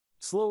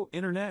Slow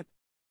internet?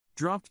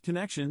 Dropped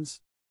connections?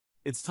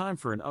 It's time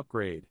for an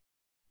upgrade.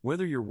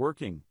 Whether you're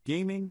working,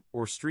 gaming,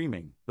 or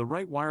streaming, the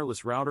right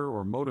wireless router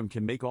or modem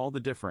can make all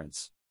the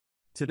difference.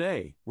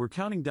 Today, we're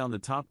counting down the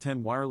top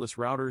 10 wireless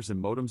routers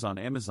and modems on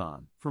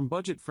Amazon, from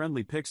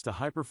budget-friendly picks to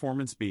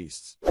high-performance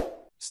beasts.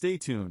 Stay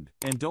tuned,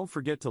 and don't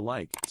forget to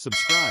like,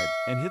 subscribe,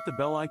 and hit the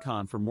bell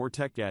icon for more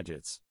tech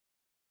gadgets.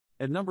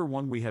 At number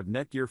 1 we have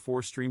NETGEAR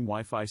 4-Stream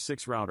Wi-Fi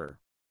 6 Router.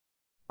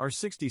 Our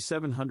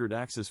 6700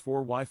 Axis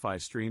 4 Wi-Fi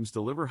streams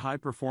deliver high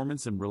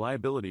performance and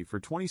reliability for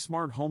 20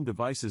 smart home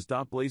devices.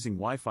 Blazing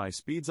Wi-Fi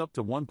speeds up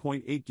to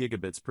 1.8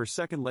 gigabits per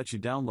second let you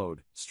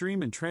download,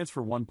 stream and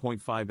transfer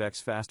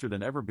 1.5x faster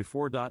than ever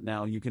before.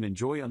 Now you can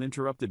enjoy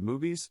uninterrupted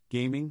movies,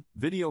 gaming,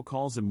 video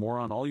calls and more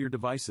on all your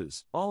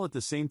devices, all at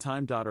the same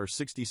time. Our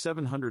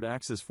 6700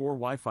 Axis 4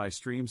 Wi-Fi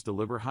streams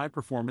deliver high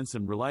performance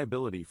and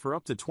reliability for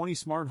up to 20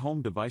 smart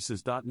home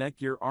devices.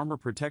 NETGEAR Armor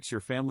protects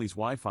your family's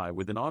Wi-Fi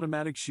with an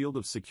automatic shield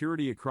of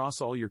security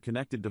across all your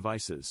connected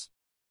devices.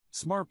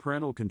 Smart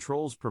parental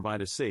controls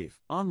provide a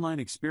safe, online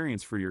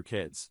experience for your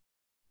kids.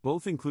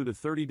 Both include a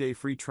 30-day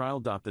free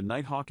trial. The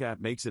Nighthawk app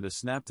makes it a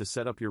snap to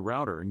set up your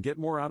router and get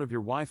more out of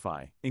your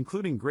Wi-Fi,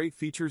 including great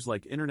features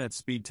like internet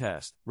speed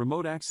test,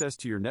 remote access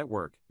to your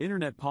network,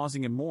 internet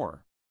pausing and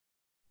more.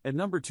 At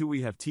number 2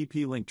 we have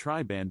TP-Link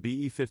Tri-Band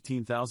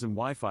BE15000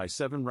 Wi-Fi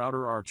 7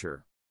 Router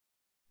Archer.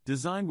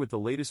 Designed with the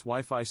latest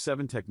Wi-Fi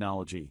 7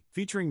 technology,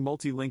 featuring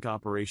multi-link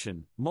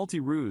operation,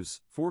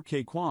 multi-ruse,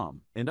 4K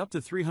QAM, and up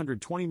to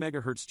 320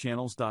 MHz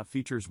channels.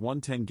 Features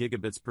one 10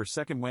 gigabits per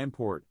second WAN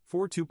port,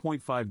 4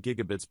 2.5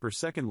 gigabits per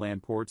second LAN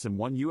ports and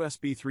one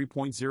USB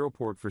 3.0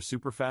 port for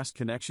super-fast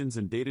connections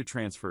and data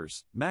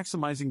transfers,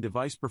 maximizing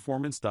device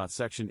performance.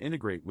 Section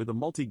integrate with a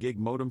multi-gig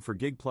modem for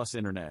gig plus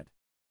internet.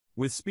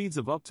 With speeds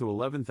of up to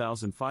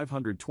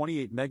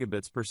 11,528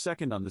 megabits per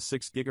second on the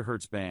 6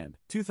 GHz band,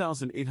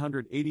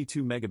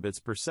 2,882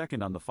 megabits per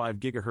second on the 5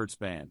 GHz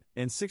band,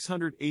 and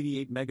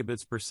 688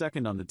 megabits per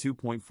second on the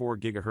 2.4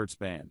 GHz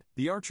band,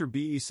 the Archer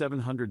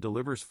BE700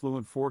 delivers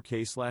fluent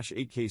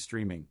 4K/8K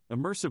streaming,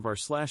 immersive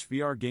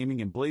AR/VR gaming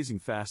and blazing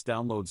fast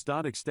downloads.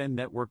 Extend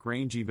network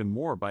range even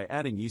more by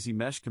adding easy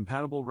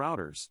mesh-compatible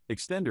routers,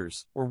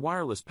 extenders, or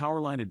wireless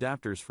powerline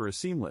adapters for a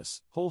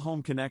seamless, whole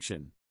home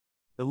connection.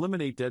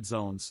 Eliminate dead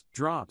zones,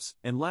 drops,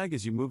 and lag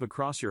as you move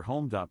across your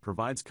home.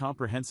 Provides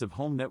comprehensive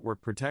home network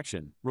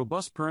protection,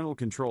 robust parental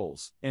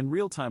controls, and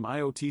real-time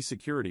IoT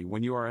security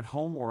when you are at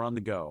home or on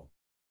the go.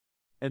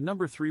 At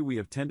number 3 we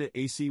have Tenda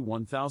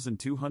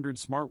AC1200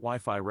 Smart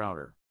Wi-Fi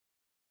Router.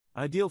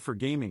 Ideal for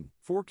gaming,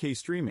 4K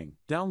streaming,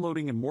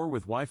 downloading and more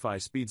with Wi-Fi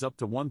speeds up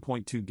to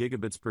 1.2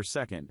 gigabits per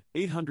second,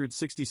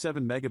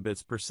 867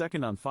 megabits per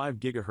second on 5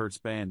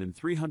 GHz band and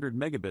 300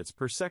 megabits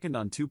per second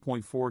on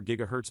 2.4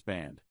 GHz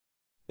band.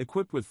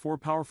 Equipped with 4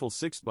 powerful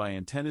 6x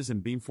antennas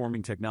and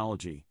beamforming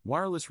technology,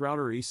 wireless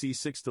router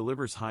AC6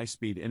 delivers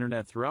high-speed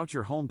internet throughout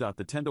your home. The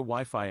Tenda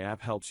Wi-Fi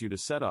app helps you to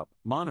set up,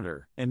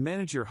 monitor, and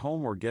manage your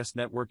home or guest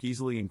network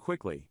easily and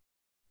quickly.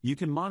 You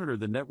can monitor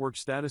the network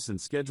status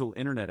and schedule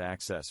internet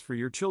access for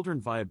your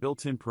children via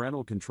built-in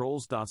parental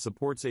controls.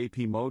 Supports AP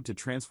mode to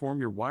transform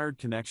your wired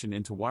connection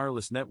into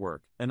wireless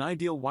network, an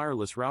ideal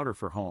wireless router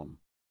for home.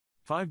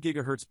 5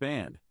 GHz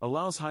band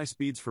allows high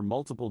speeds for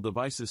multiple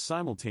devices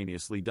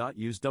simultaneously.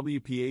 Use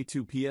WPA2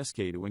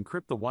 to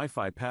encrypt the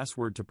Wi-Fi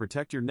password to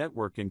protect your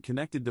network and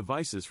connected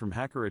devices from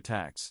hacker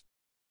attacks.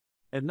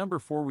 At number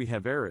 4 we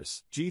have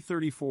ARRIS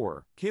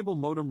G34 Cable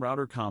Modem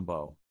Router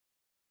Combo.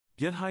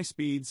 Get high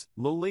speeds,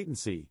 low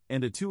latency,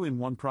 and a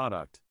 2-in-1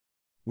 product.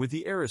 With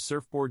the ARRIS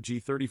Surfboard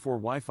G34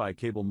 Wi-Fi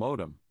cable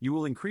modem, you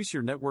will increase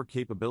your network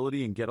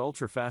capability and get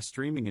ultra-fast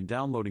streaming and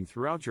downloading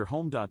throughout your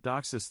home.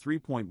 DOCSIS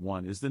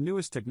 3.1 is the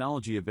newest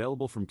technology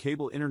available from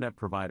cable internet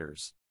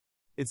providers.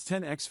 It's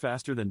 10x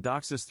faster than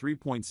DOCSIS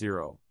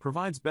 3.0,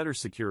 provides better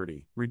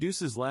security,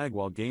 reduces lag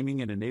while gaming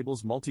and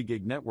enables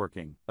multi-gig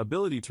networking,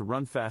 ability to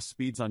run fast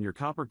speeds on your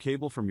copper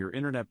cable from your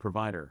internet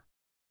provider.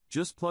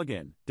 Just plug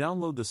in,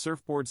 download the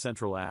Surfboard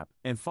Central app,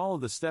 and follow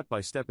the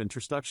step-by-step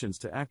instructions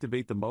to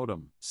activate the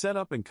modem, set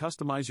up and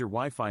customize your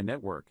Wi-Fi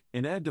network,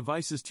 and add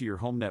devices to your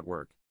home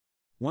network.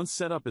 Once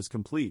setup is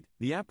complete,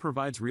 the app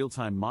provides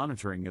real-time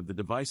monitoring of the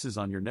devices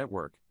on your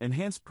network,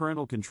 enhanced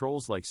parental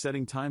controls like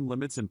setting time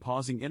limits and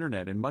pausing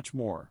internet and much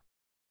more.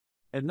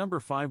 At number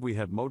 5 we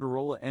have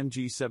Motorola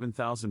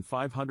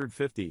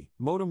MG7550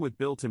 Modem with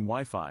built-in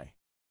Wi-Fi.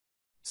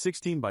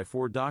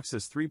 16x4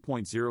 DOCSIS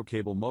 3.0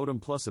 cable modem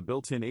plus a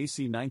built-in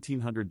AC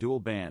 1900 dual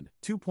band,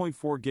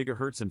 2.4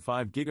 GHz and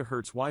 5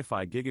 GHz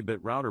Wi-Fi gigabit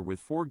router with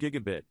 4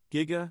 gigabit,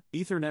 Giga,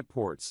 Ethernet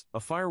ports, a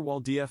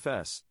firewall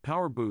DFS,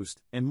 power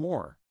boost, and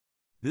more.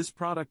 This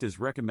product is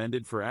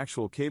recommended for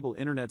actual cable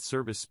internet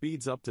service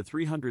speeds up to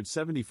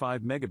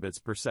 375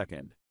 megabits per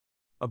second.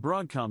 A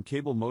Broadcom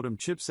cable modem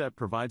chipset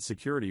provides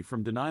security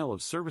from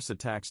denial-of-service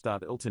attacks.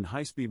 Ilton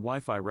high-speed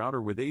Wi-Fi router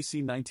with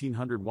AC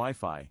 1900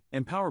 Wi-Fi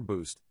and Power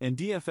Boost and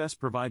DFS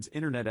provides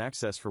internet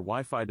access for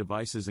Wi-Fi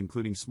devices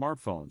including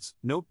smartphones,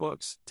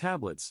 notebooks,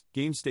 tablets,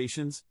 game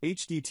stations,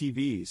 HD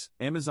TVs,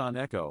 Amazon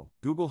Echo,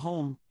 Google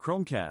Home,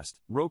 Chromecast,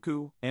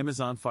 Roku,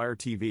 Amazon Fire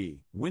TV,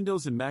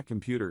 Windows and Mac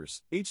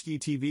computers, HD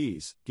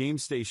TVs, game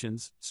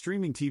stations,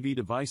 streaming TV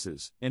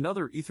devices, and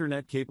other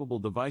Ethernet-capable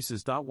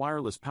devices.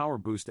 Wireless Power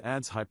Boost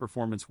adds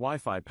high-performance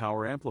Wi-Fi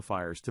power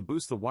amplifiers to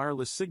boost the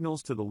wireless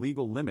signals to the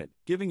legal limit,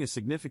 giving a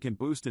significant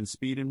boost in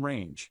speed and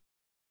range.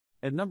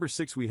 At number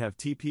 6 we have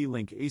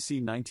TP-Link AC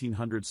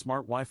 1900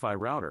 Smart Wi-Fi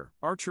Router,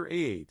 Archer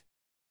A8.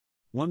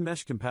 One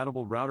Mesh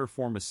compatible router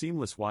form a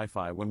seamless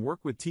Wi-Fi when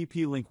work with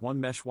TP-Link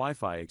One Mesh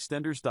Wi-Fi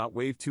extenders.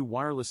 Wave 2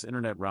 wireless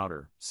internet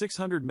router,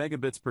 600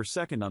 megabits per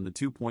second on the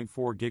 2.4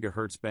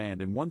 GHz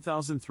band and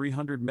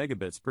 1300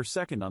 megabits per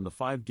second on the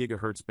 5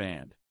 GHz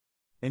band.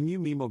 NU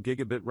MIMO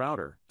Gigabit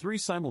Router, 3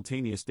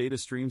 simultaneous data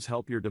streams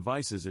help your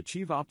devices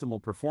achieve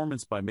optimal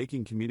performance by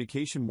making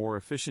communication more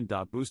efficient.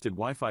 Boosted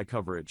Wi-Fi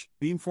coverage,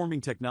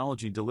 beamforming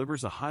technology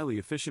delivers a highly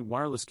efficient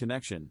wireless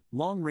connection,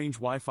 long-range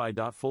Wi-Fi.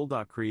 Full.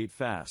 Create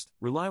fast,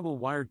 reliable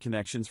wired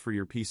connections for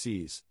your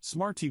PCs,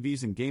 smart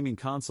TVs and gaming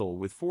console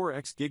with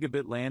 4x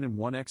gigabit LAN and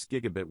 1x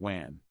gigabit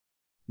WAN.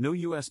 No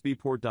USB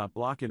port.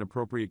 Block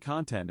inappropriate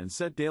content and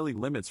set daily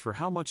limits for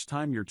how much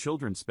time your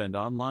children spend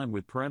online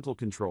with parental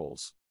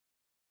controls.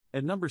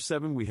 At number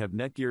 7 we have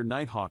NETGEAR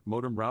Nighthawk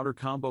Modem Router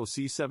Combo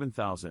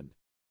C7000.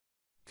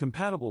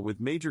 Compatible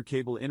with major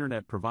cable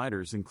internet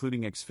providers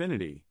including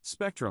Xfinity,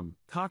 Spectrum,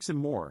 Cox and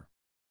more.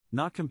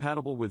 Not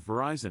compatible with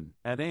Verizon,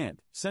 AT&T,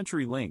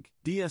 CenturyLink,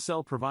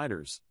 DSL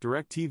providers,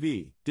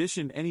 DirecTV, Dish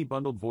and any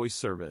bundled voice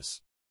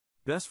service.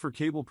 Best for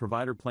cable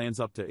provider plans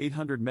up to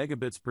 800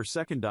 megabits per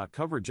second.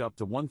 Coverage up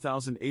to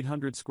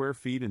 1,800 square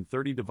feet and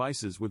 30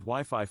 devices with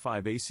Wi-Fi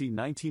 5 AC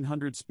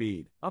 1900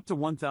 speed, up to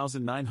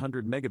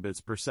 1,900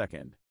 megabits per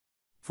second.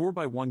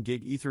 4x1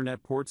 gig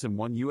Ethernet ports and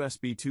 1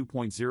 USB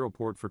 2.0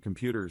 port for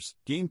computers,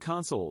 game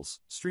consoles,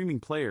 streaming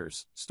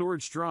players,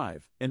 storage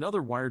drive, and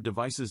other wired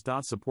devices.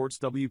 Supports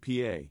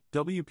WPA,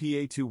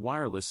 WPA2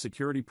 wireless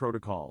security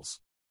protocols.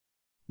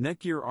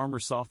 NETGEAR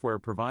Armor software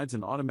provides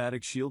an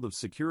automatic shield of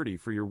security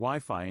for your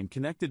Wi-Fi and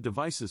connected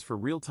devices for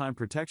real-time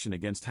protection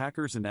against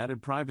hackers and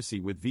added privacy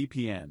with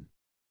VPN.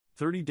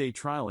 30-day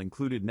trial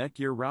included.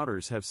 NETGEAR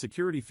routers have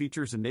security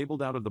features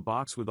enabled out of the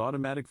box with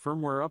automatic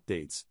firmware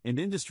updates and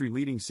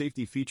industry-leading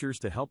safety features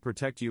to help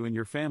protect you and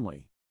your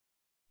family.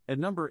 At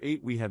number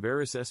 8 we have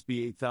ARRIS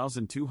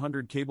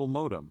SB8200 Cable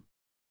Modem.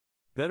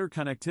 Better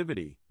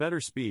connectivity,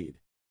 better speed.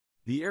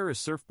 The ARRIS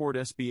Surfboard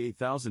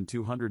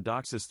SB8200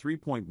 DOCSIS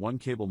 3.1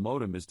 cable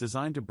modem is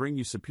designed to bring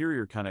you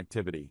superior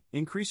connectivity,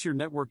 increase your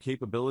network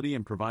capability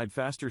and provide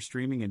faster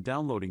streaming and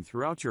downloading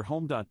throughout your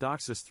home.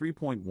 DOCSIS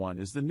 3.1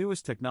 is the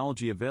newest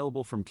technology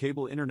available from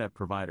cable internet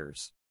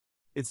providers.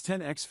 It's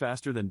 10x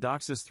faster than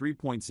DOCSIS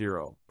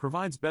 3.0,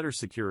 provides better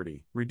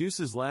security,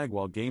 reduces lag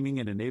while gaming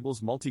and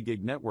enables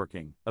multi-gig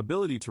networking,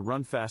 ability to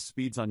run fast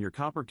speeds on your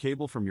copper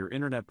cable from your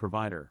internet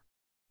provider.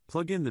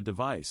 Plug in the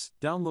device,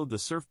 download the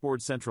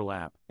Surfboard Central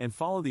app, and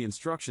follow the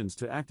instructions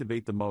to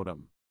activate the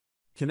modem.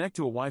 Connect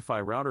to a Wi-Fi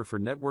router for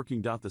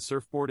networking. The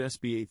Surfboard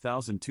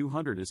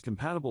SB8200 is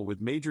compatible with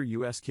major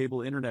U.S.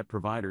 cable internet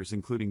providers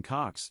including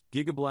Cox,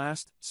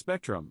 Gigablast,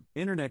 Spectrum,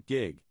 Internet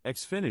Gig,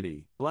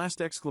 Xfinity,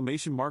 Blast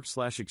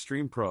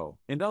 !/Extreme Pro,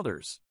 and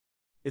others.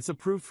 It's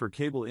approved for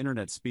cable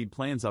internet speed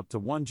plans up to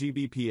 1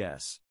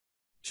 Gbps.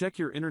 Check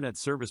your internet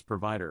service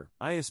provider,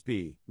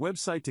 ISP,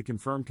 website to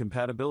confirm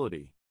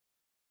compatibility.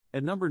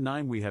 At number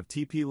 9 we have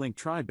TP-Link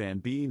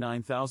Tri-Band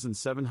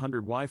BE9700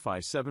 Wi-Fi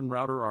 7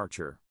 Router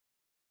Archer.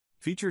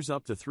 Features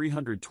up to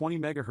 320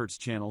 MHz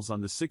channels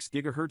on the 6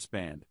 GHz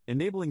band,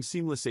 enabling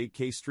seamless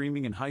 8K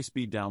streaming and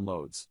high-speed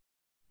downloads.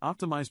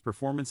 Optimized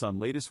performance on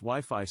latest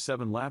Wi-Fi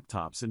 7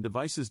 laptops and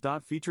devices.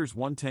 Features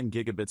 110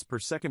 gigabits per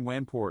second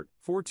WAN port,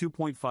 4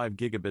 2.5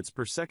 gigabits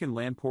per second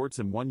LAN ports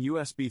and 1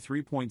 USB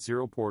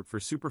 3.0 port for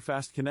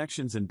superfast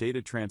connections and data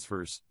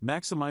transfers,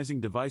 maximizing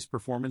device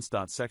performance.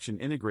 Section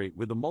integrate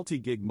with a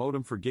multi-gig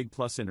modem for Gig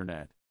Plus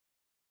Internet.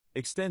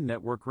 Extend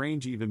network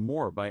range even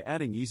more by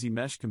adding easy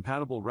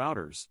mesh-compatible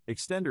routers,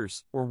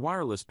 extenders, or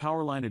wireless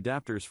powerline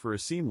adapters for a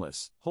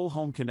seamless,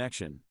 whole-home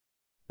connection.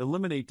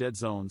 Eliminate dead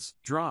zones,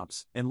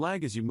 drops, and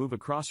lag as you move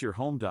across your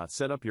home.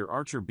 Set up your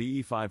Archer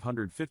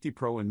BE550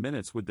 Pro in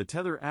minutes with the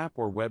Tether app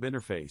or web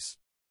interface.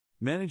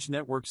 Manage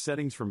network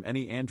settings from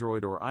any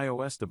Android or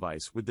iOS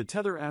device with the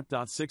Tether app.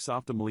 6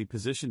 Optimally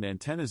positioned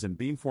antennas and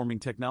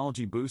beamforming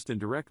technology boost and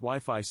direct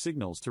Wi-Fi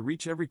signals to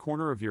reach every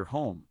corner of your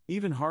home,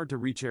 even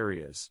hard-to-reach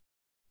areas.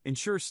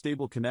 Ensure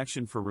stable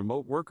connection for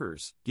remote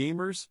workers,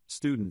 gamers,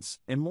 students,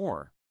 and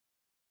more.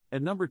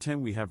 At number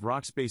 10 we have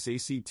Rockspace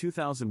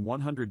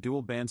AC2100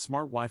 Dual Band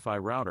Smart Wi-Fi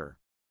Router.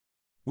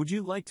 Would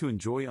you like to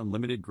enjoy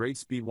unlimited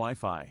great-speed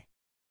Wi-Fi?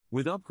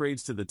 With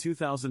upgrades to the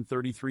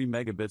 2033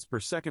 megabits per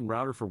second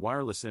router for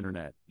wireless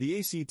internet, the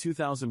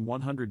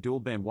AC2100 Dual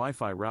Band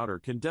Wi-Fi Router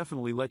can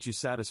definitely let you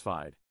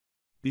satisfied.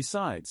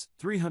 Besides,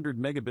 300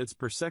 megabits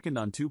per second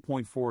on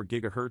 2.4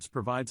 GHz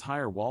provides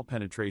higher wall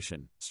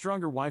penetration,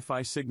 stronger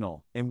Wi-Fi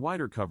signal, and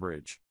wider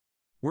coverage.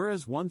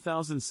 Whereas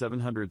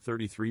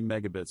 1733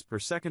 megabits per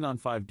second on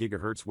 5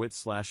 GHz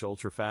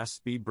width/ultra-fast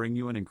speed bring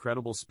you an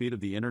incredible speed of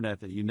the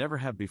internet that you never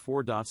have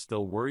before.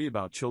 Still worry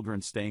about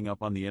children staying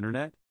up on the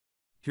internet?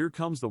 Here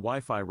comes the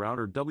Wi-Fi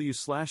Router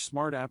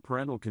W/Smart App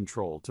Parental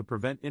Control to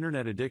prevent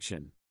internet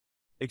addiction.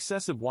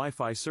 Excessive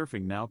Wi-Fi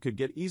surfing now could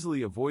get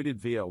easily avoided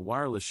via a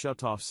wireless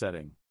shutoff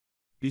setting.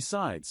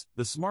 Besides,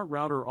 the Smart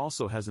Router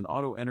also has an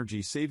auto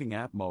energy saving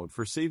app mode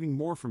for saving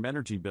more from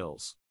energy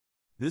bills.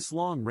 This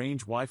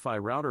long-range Wi-Fi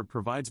router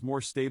provides more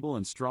stable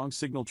and strong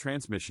signal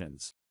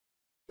transmissions.